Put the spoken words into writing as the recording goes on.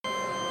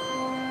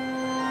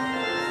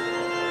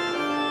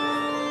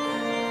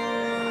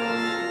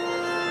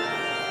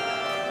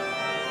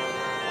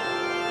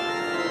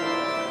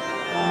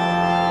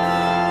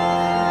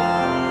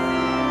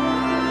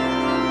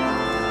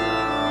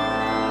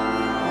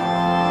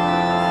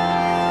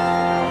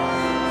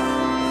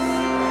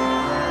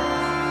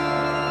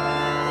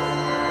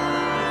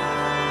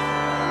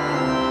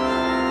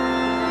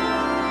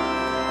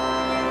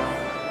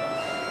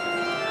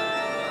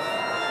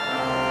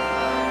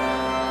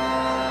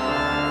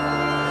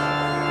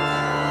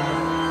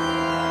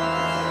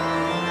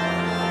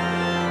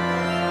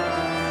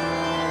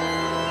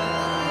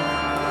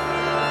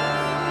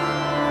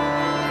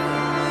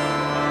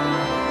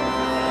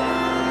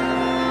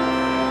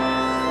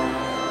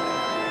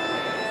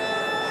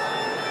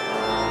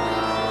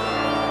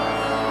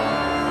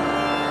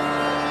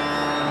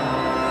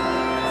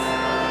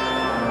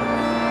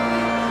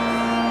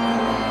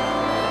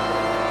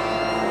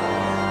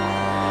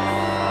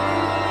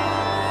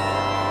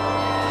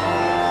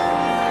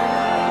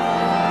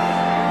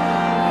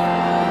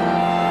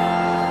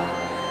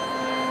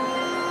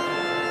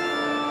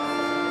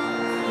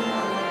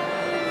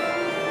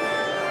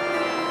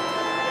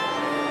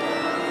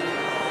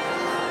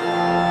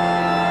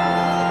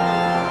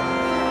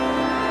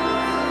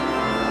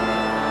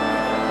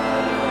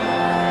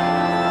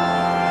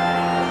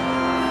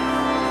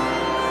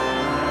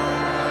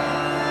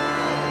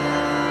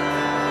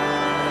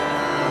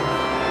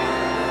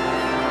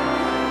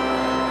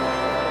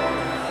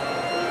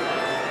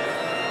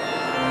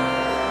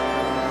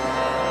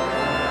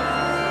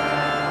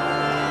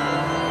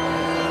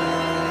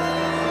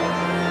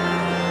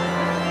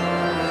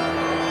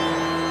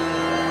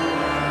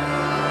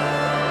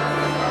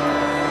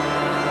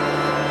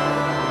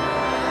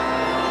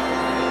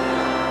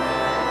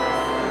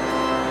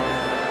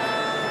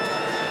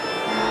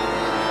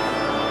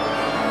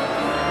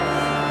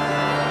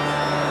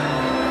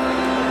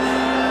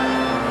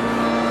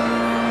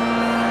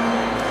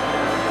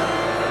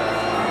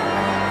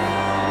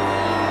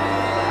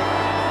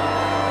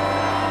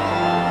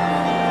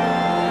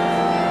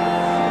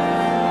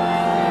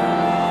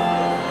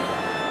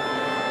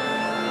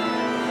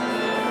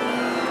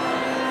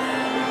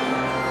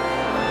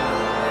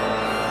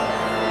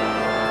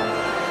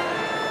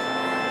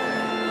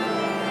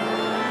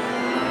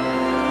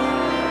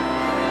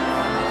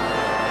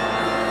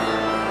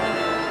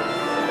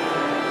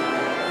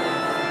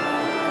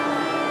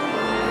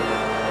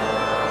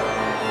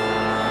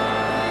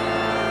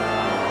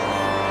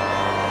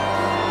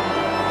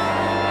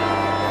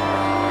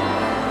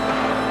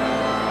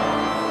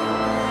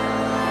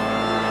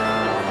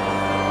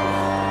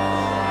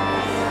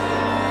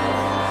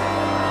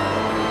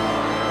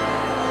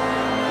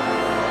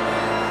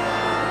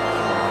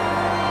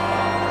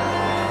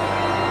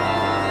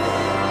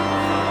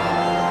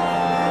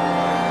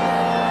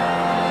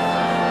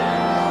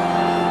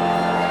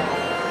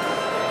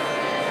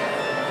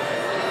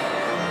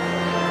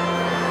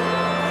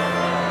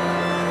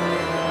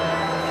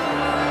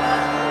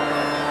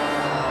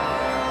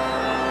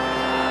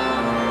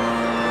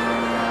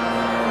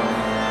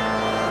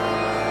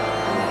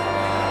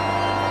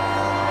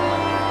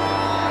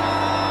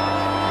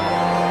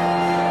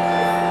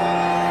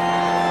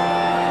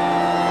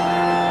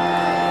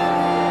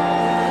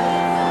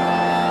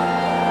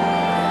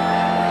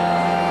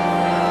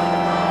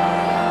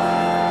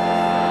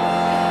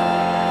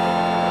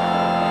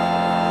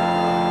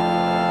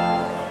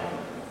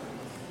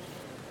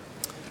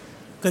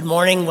Good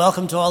morning.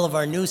 Welcome to all of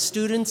our new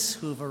students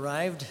who've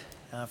arrived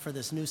for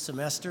this new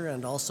semester,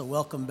 and also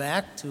welcome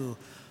back to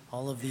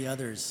all of the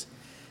others.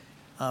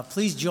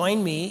 Please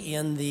join me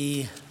in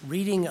the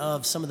reading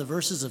of some of the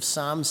verses of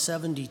Psalm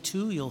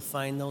 72. You'll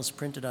find those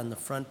printed on the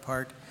front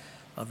part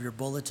of your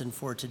bulletin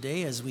for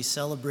today as we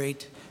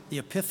celebrate the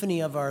Epiphany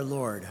of our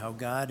Lord, how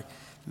God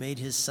made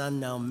his Son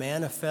now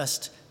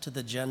manifest to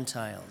the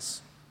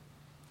Gentiles.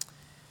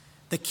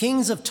 The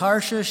kings of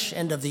Tarshish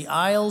and of the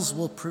isles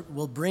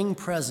will bring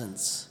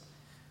presents.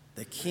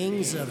 The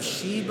kings of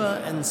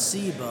Sheba and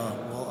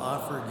Seba will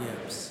offer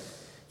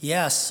gifts.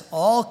 Yes,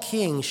 all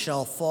kings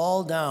shall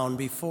fall down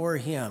before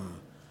him.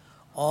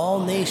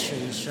 All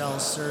nations shall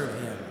serve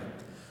him.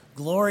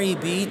 Glory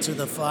be to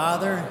the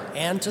Father,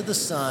 and to the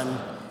Son,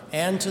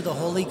 and to the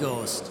Holy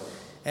Ghost,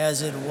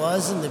 as it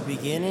was in the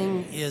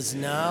beginning, is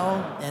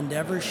now, and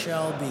ever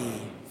shall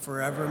be,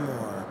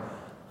 forevermore.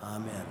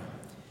 Amen.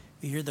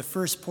 We hear the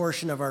first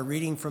portion of our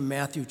reading from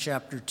Matthew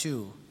chapter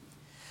 2.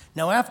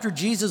 Now after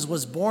Jesus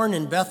was born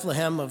in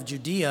Bethlehem of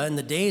Judea in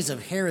the days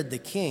of Herod the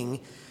king,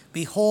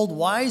 behold,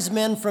 wise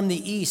men from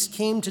the east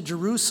came to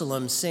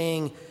Jerusalem,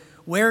 saying,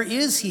 "Where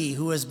is he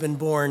who has been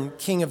born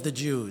King of the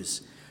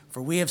Jews?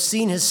 For we have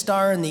seen his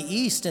star in the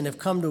east and have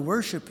come to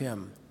worship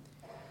him."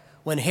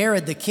 When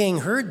Herod the king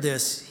heard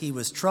this, he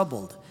was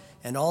troubled,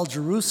 and all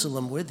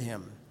Jerusalem with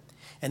him.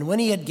 And when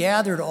he had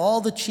gathered all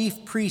the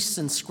chief priests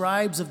and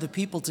scribes of the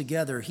people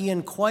together, he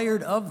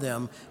inquired of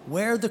them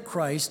where the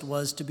Christ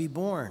was to be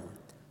born.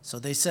 So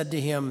they said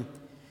to him,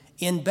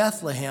 "In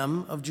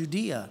Bethlehem of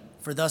Judea,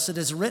 for thus it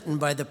is written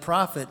by the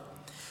prophet,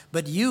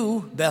 'But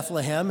you,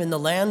 Bethlehem, in the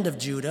land of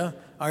Judah,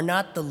 are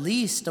not the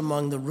least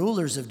among the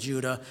rulers of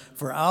Judah,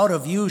 for out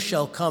of you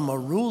shall come a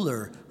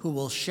ruler who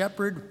will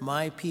shepherd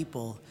my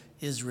people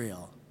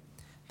Israel.'"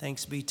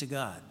 Thanks be to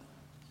God.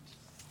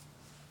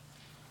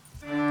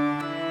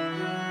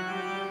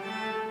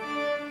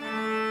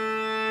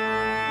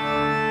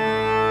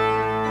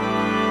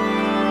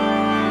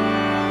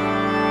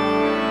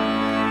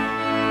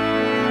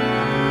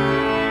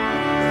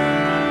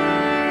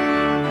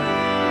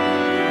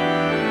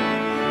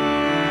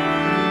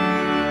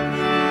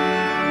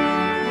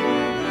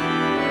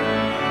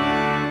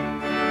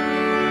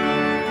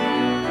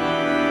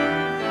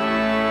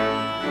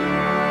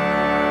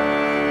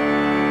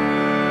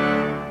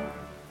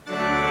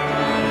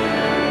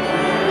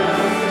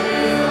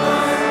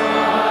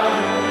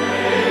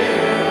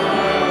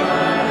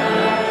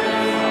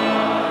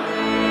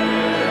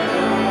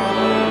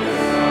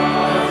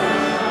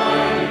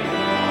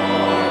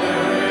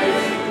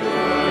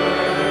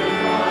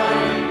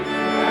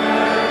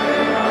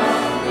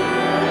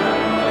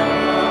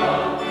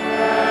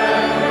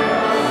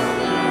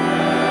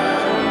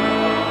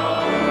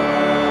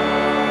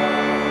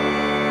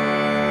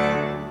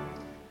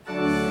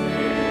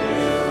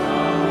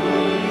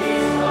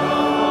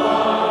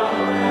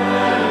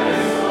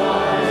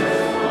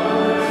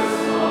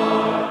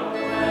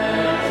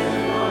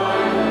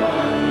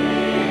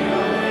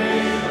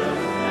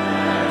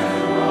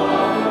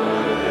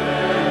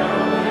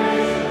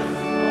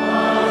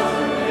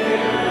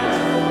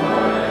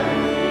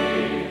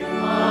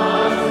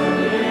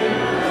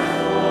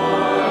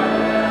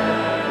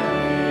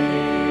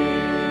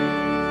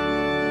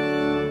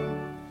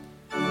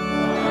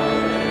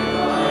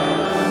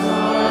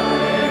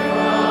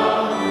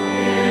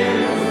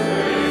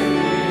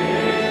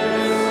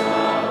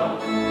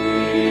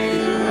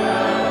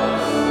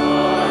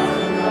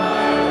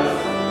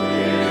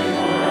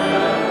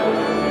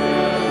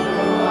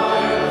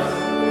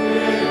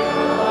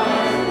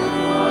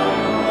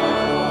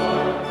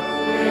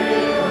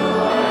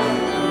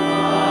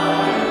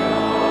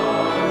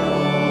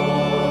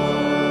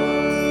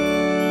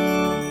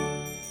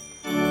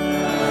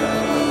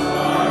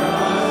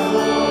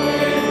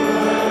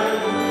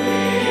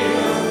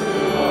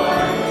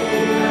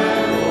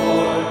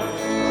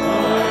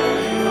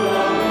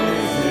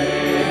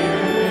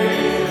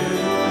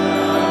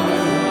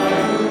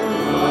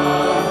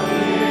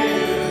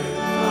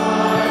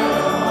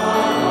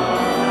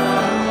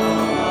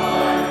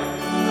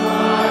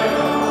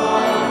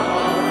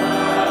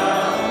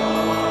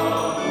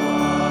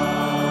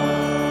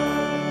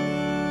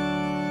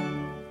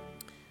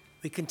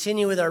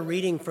 Continue with our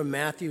reading from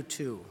Matthew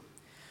 2.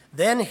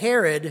 Then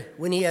Herod,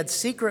 when he had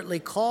secretly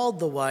called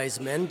the wise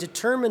men,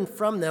 determined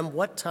from them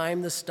what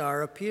time the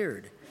star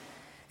appeared.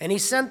 And he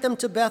sent them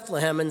to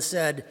Bethlehem and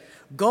said,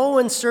 "Go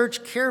and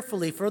search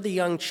carefully for the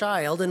young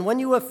child, and when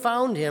you have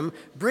found him,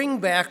 bring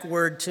back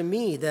word to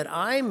me, that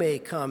I may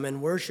come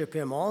and worship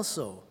him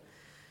also."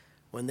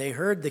 When they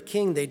heard the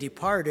king, they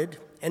departed,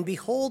 and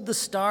behold, the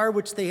star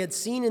which they had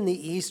seen in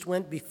the east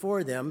went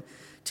before them,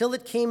 till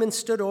it came and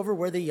stood over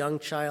where the young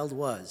child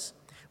was.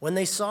 When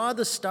they saw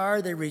the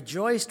star, they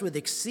rejoiced with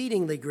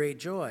exceedingly great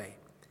joy.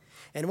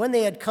 And when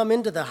they had come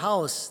into the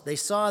house, they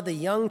saw the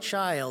young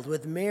child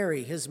with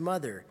Mary, his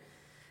mother,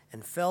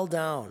 and fell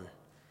down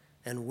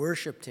and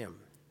worshipped him.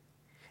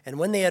 And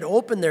when they had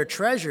opened their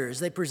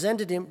treasures, they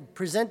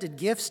presented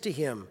gifts to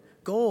him,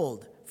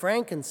 gold,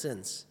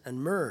 frankincense,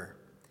 and myrrh.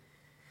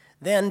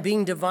 Then,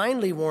 being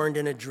divinely warned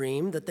in a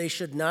dream that they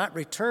should not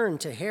return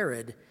to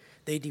Herod,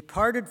 they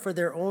departed for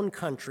their own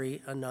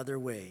country another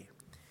way.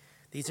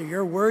 These are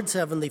your words,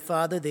 Heavenly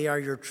Father. They are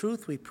your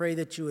truth. We pray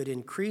that you would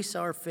increase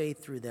our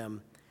faith through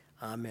them.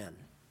 Amen.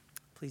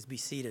 Please be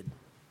seated.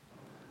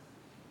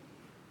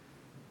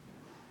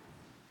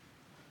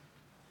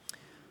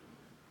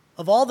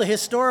 Of all the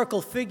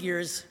historical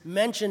figures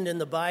mentioned in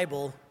the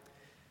Bible,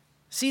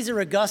 Caesar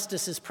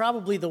Augustus is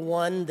probably the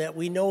one that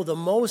we know the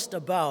most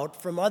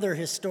about from other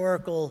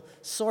historical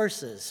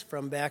sources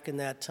from back in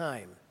that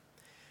time.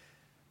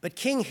 But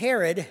King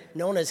Herod,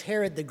 known as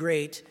Herod the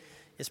Great,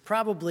 is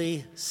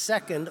probably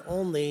second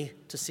only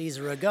to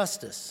Caesar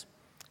Augustus,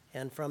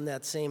 and from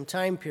that same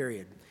time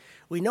period.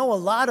 We know a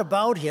lot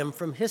about him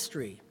from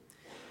history,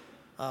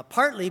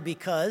 partly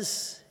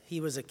because he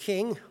was a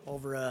king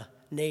over a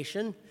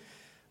nation,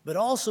 but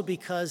also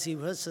because he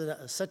was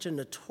such a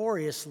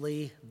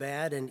notoriously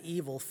bad and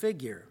evil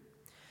figure.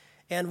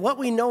 And what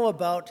we know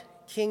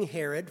about King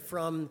Herod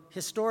from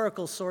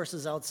historical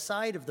sources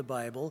outside of the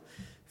Bible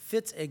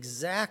fits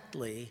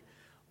exactly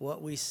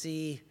what we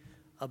see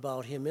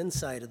about him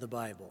inside of the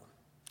Bible,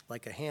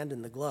 like a hand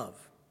in the glove.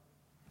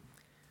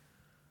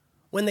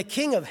 When the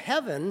King of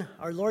Heaven,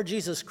 our Lord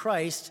Jesus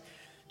Christ,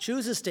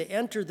 chooses to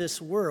enter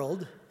this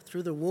world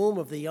through the womb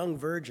of the young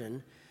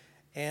virgin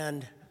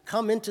and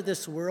come into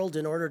this world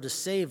in order to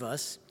save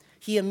us,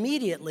 he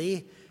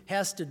immediately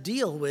has to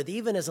deal with,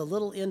 even as a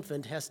little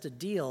infant, has to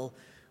deal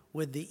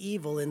with the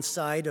evil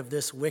inside of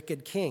this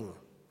wicked king.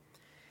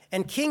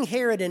 And King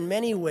Herod, in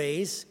many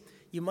ways,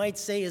 you might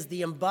say, is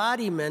the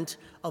embodiment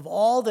of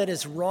all that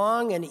is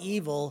wrong and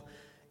evil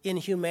in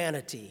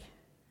humanity,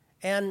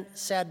 and,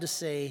 sad to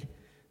say,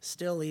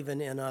 still even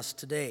in us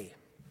today.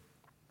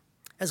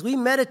 As we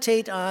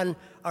meditate on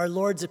our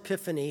Lord's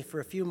Epiphany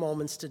for a few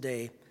moments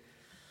today,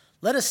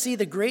 let us see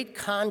the great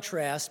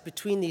contrast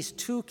between these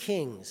two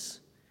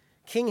kings,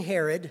 King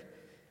Herod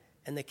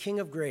and the King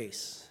of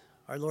Grace,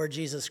 our Lord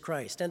Jesus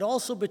Christ, and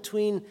also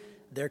between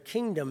their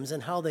kingdoms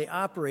and how they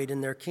operate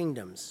in their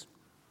kingdoms.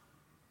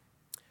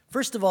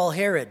 First of all,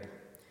 Herod.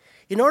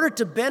 In order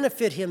to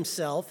benefit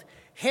himself,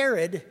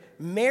 Herod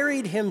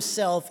married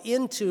himself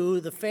into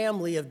the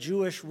family of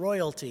Jewish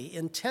royalty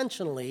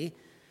intentionally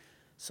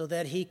so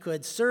that he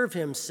could serve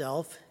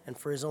himself and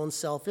for his own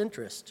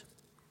self-interest.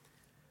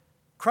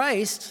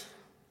 Christ,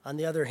 on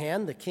the other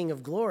hand, the King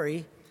of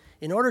Glory,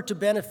 in order to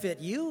benefit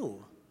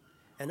you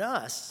and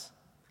us,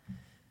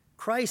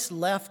 Christ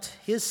left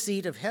his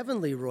seat of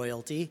heavenly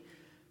royalty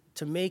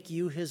to make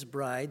you his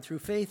bride through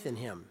faith in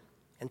him,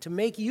 and to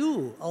make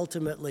you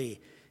ultimately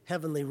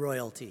heavenly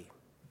royalty.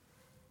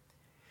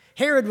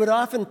 Herod would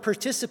often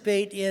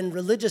participate in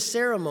religious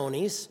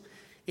ceremonies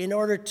in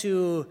order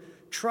to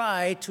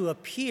try to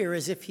appear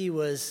as if he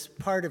was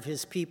part of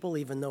his people,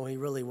 even though he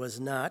really was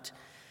not.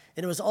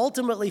 And it was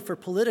ultimately for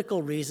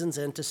political reasons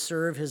and to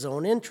serve his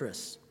own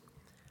interests.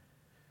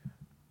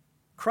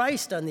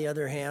 Christ, on the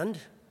other hand,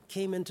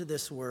 came into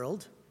this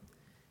world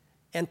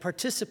and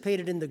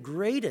participated in the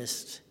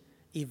greatest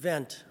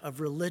event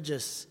of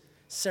religious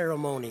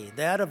ceremony,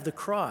 that of the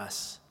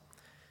cross,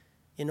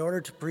 in order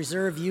to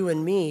preserve you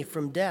and me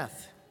from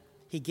death.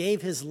 He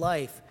gave his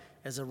life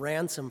as a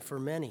ransom for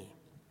many.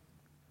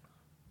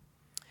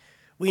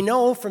 We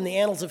know from the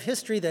annals of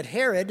history that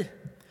Herod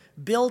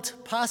built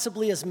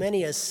possibly as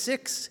many as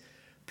 6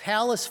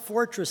 palace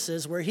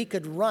fortresses where he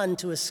could run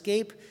to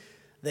escape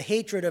the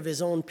hatred of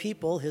his own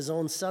people, his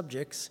own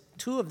subjects.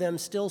 2 of them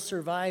still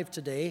survive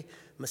today,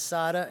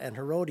 Masada and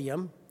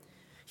Herodium.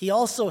 He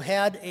also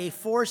had a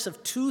force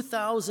of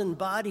 2,000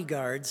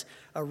 bodyguards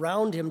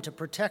around him to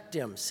protect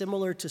him,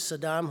 similar to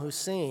Saddam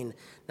Hussein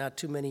not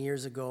too many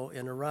years ago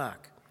in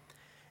Iraq.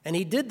 And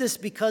he did this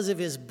because of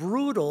his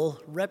brutal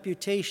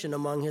reputation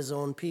among his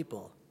own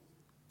people.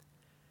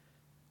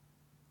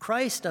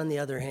 Christ, on the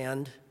other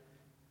hand,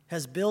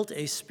 has built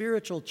a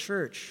spiritual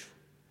church,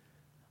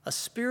 a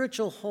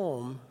spiritual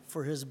home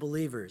for his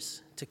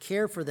believers, to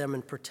care for them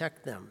and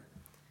protect them.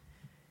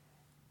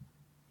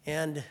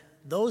 And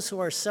those who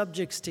are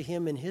subjects to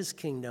him in his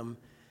kingdom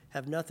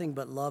have nothing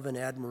but love and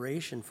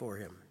admiration for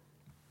him.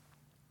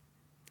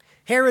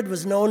 Herod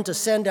was known to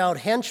send out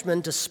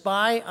henchmen to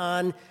spy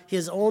on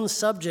his own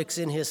subjects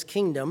in his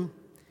kingdom,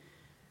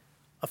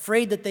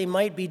 afraid that they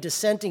might be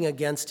dissenting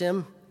against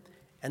him,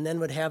 and then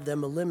would have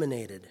them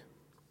eliminated.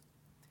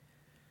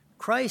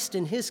 Christ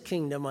in his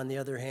kingdom, on the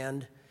other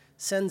hand,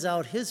 sends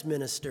out his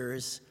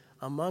ministers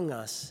among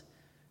us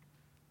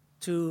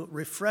to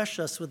refresh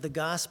us with the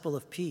gospel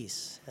of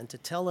peace and to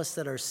tell us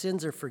that our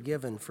sins are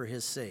forgiven for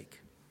his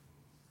sake.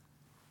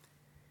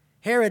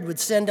 Herod would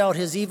send out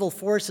his evil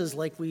forces,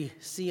 like we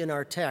see in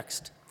our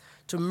text,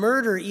 to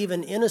murder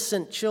even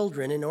innocent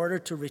children in order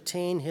to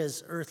retain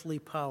his earthly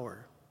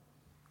power.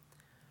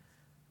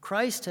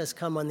 Christ has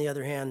come, on the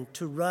other hand,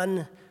 to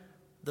run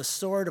the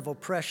sword of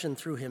oppression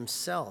through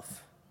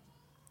himself,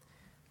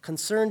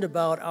 concerned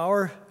about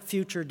our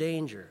future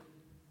danger.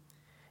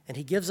 And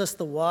he gives us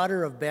the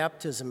water of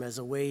baptism as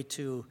a way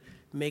to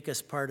make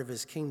us part of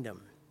his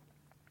kingdom.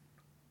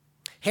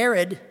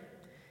 Herod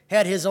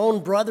had his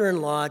own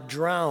brother-in-law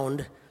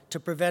drowned to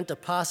prevent a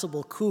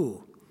possible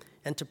coup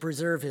and to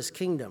preserve his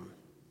kingdom.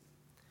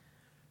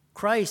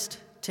 Christ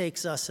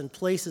takes us and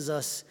places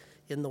us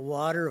in the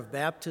water of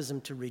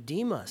baptism to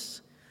redeem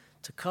us,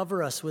 to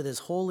cover us with his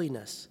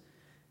holiness,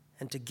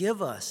 and to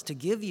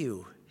give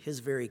you his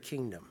very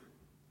kingdom.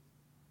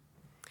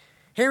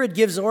 Herod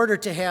gives order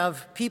to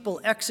have people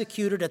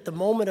executed at the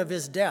moment of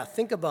his death.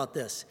 Think about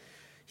this.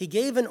 He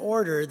gave an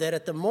order that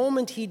at the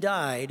moment he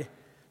died,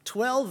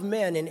 12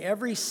 men in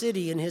every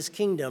city in his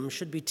kingdom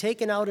should be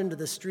taken out into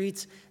the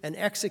streets and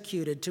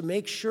executed to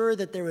make sure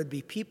that there would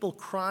be people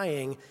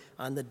crying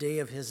on the day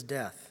of his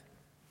death.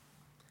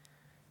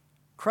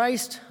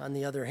 Christ, on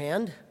the other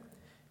hand,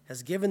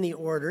 has given the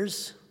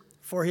orders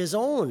for his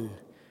own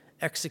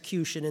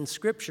execution in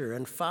Scripture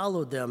and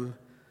followed them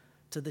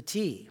to the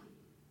T,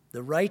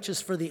 the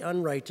righteous for the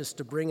unrighteous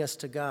to bring us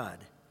to God,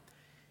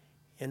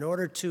 in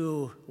order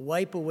to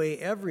wipe away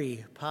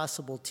every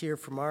possible tear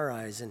from our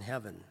eyes in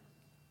heaven.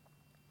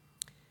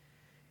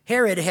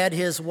 Herod had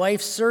his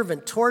wife's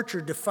servant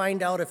tortured to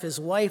find out if his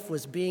wife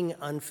was being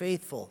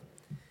unfaithful.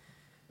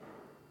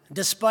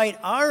 Despite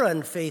our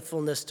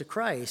unfaithfulness to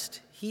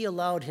Christ, he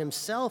allowed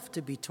himself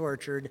to be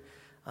tortured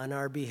on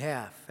our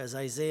behalf. As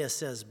Isaiah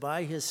says,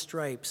 by his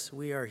stripes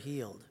we are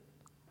healed.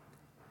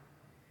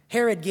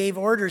 Herod gave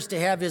orders to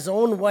have his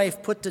own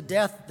wife put to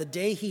death the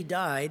day he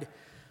died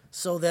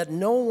so that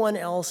no one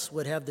else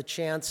would have the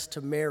chance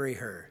to marry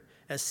her.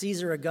 As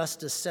Caesar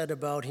Augustus said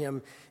about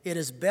him, it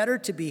is better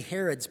to be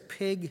Herod's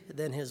pig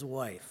than his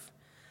wife.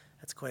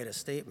 That's quite a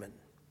statement.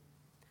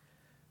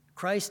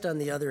 Christ, on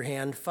the other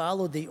hand,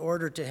 followed the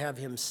order to have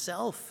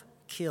himself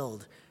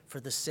killed for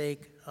the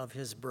sake of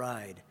his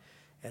bride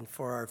and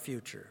for our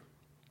future.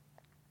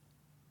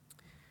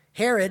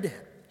 Herod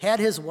had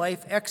his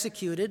wife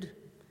executed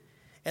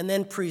and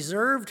then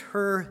preserved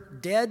her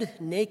dead,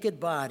 naked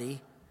body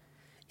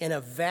in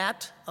a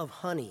vat of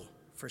honey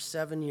for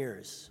 7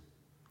 years,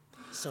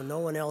 so no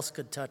one else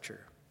could touch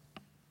her.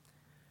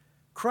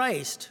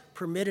 Christ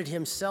permitted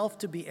himself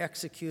to be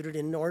executed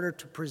in order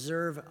to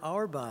preserve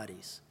our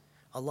bodies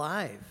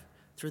alive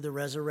through the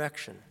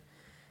resurrection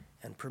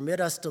and permit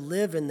us to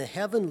live in the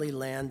heavenly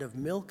land of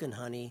milk and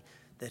honey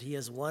that he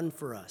has won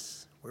for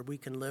us, where we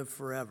can live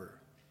forever.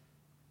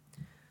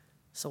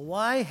 So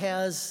why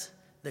has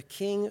the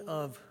King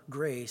of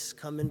Grace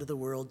come into the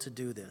world to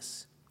do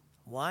this?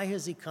 Why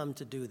has he come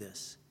to do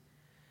this?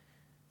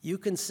 You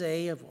can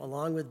say,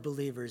 along with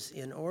believers,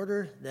 in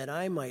order that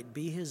I might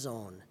be his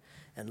own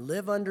and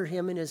live under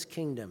him in his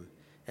kingdom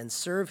and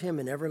serve him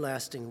in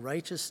everlasting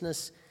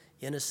righteousness,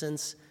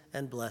 innocence,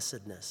 and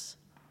blessedness.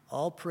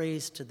 All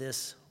praise to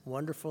this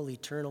wonderful,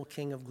 eternal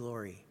King of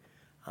glory.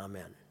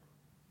 Amen.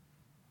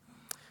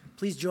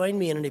 Please join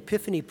me in an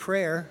Epiphany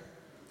prayer.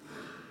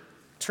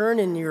 Turn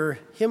in your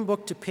hymn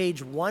book to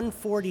page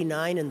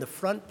 149 in the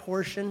front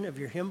portion of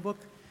your hymn book,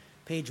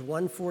 page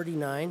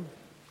 149.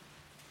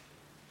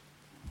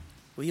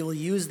 We will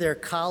use their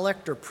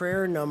collect or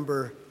prayer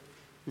number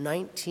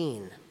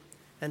 19.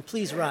 And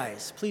please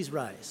rise, please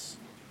rise.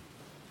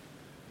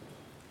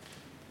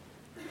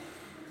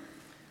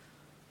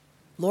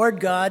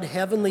 Lord God,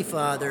 Heavenly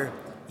Father,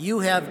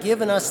 you have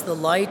given us the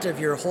light of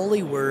your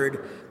holy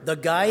word, the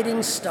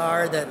guiding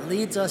star that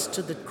leads us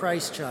to the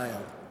Christ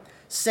child.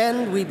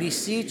 Send, we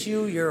beseech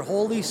you, your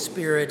Holy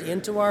Spirit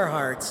into our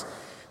hearts,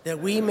 that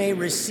we may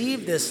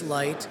receive this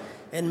light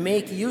and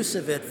make use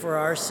of it for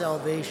our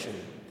salvation,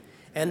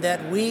 and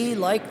that we,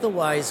 like the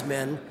wise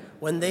men,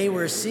 when they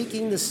were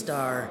seeking the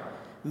star,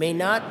 may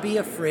not be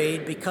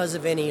afraid because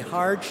of any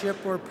hardship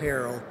or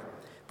peril,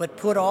 but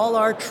put all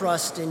our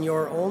trust in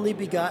your only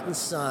begotten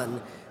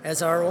Son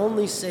as our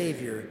only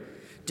Savior,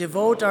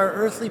 devote our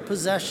earthly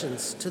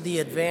possessions to the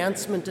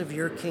advancement of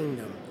your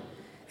kingdom,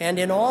 and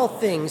in all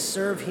things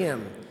serve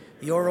him,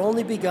 your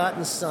only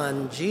begotten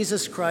Son,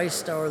 Jesus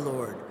Christ our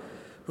Lord,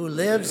 who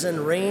lives and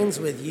reigns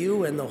with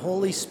you and the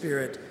Holy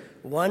Spirit,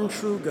 one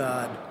true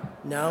God,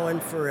 now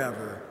and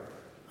forever.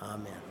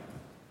 Amen.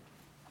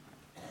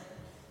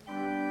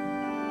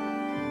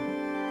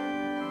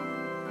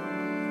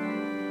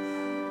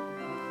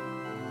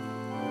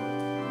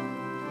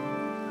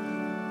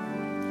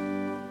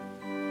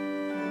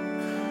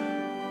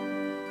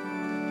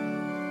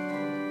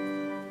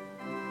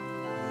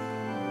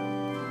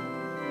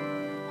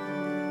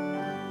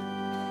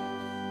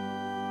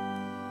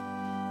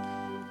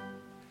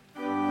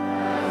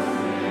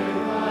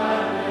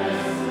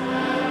 Gladness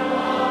Men of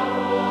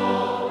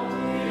Old,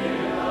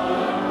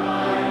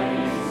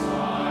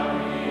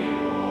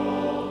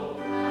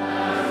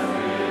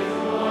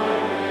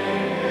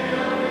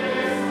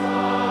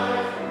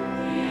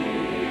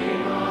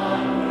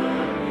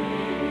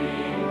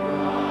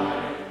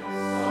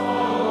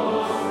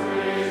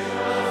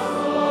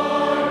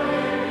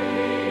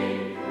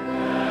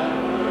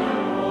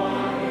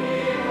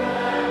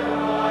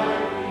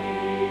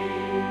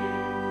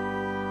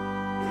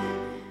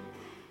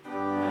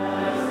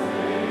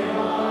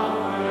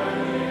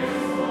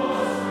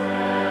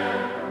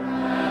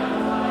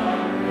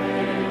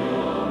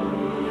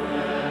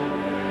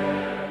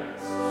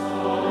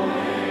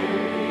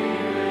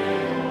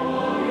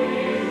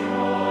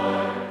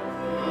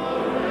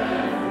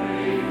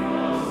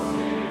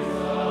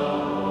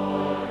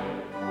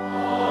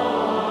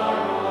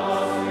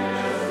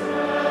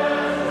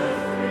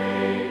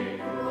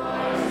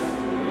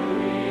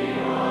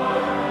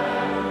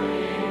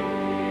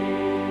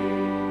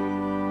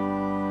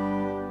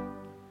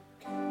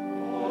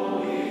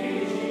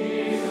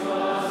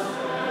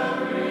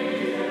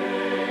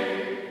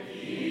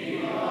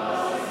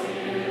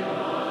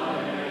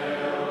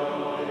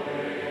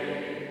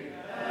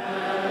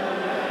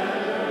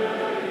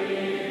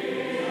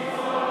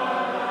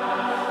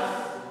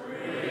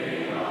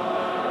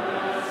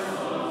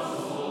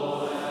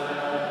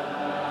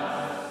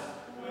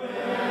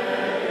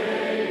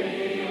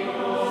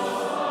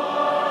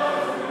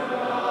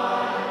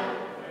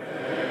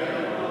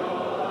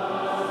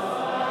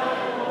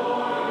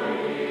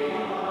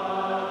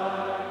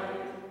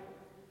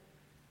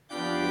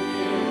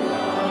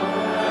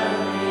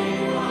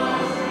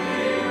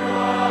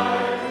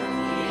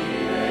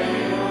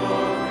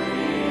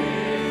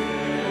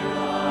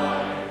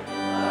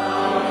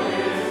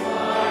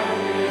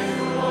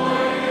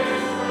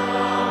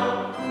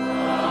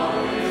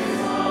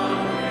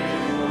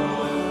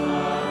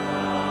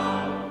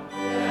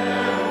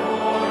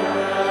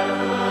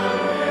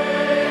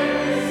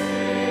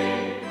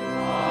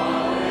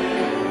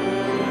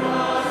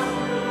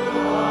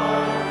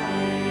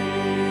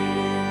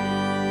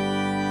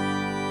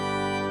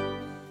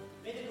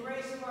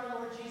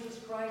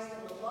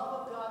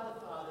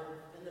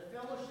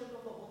 fellowship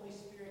of the Holy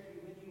Spirit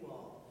be with you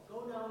all.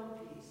 Go now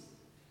in peace.